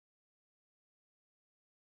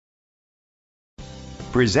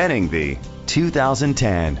Presenting the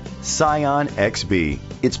 2010 Scion XB.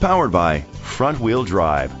 It's powered by front-wheel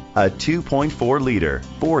drive, a 2.4-liter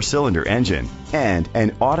four-cylinder engine, and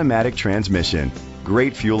an automatic transmission.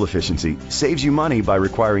 Great fuel efficiency saves you money by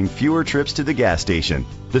requiring fewer trips to the gas station.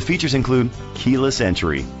 The features include keyless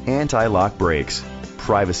entry, anti-lock brakes,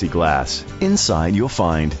 privacy glass. Inside you'll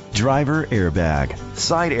find driver airbag,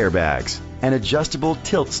 side airbags, an adjustable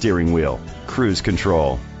tilt steering wheel, cruise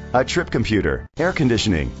control, a trip computer, air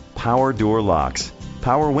conditioning, power door locks,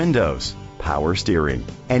 power windows, power steering,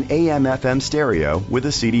 an AM/FM stereo with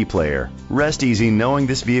a CD player. Rest easy knowing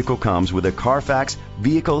this vehicle comes with a Carfax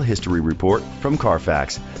Vehicle History Report from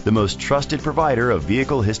Carfax, the most trusted provider of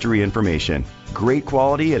vehicle history information. Great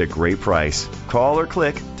quality at a great price. Call or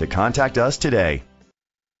click to contact us today.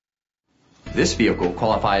 This vehicle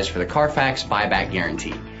qualifies for the Carfax Buyback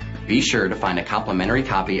Guarantee. Be sure to find a complimentary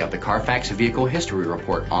copy of the Carfax Vehicle History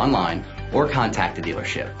Report online or contact the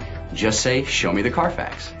dealership. Just say, "Show me the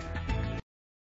Carfax."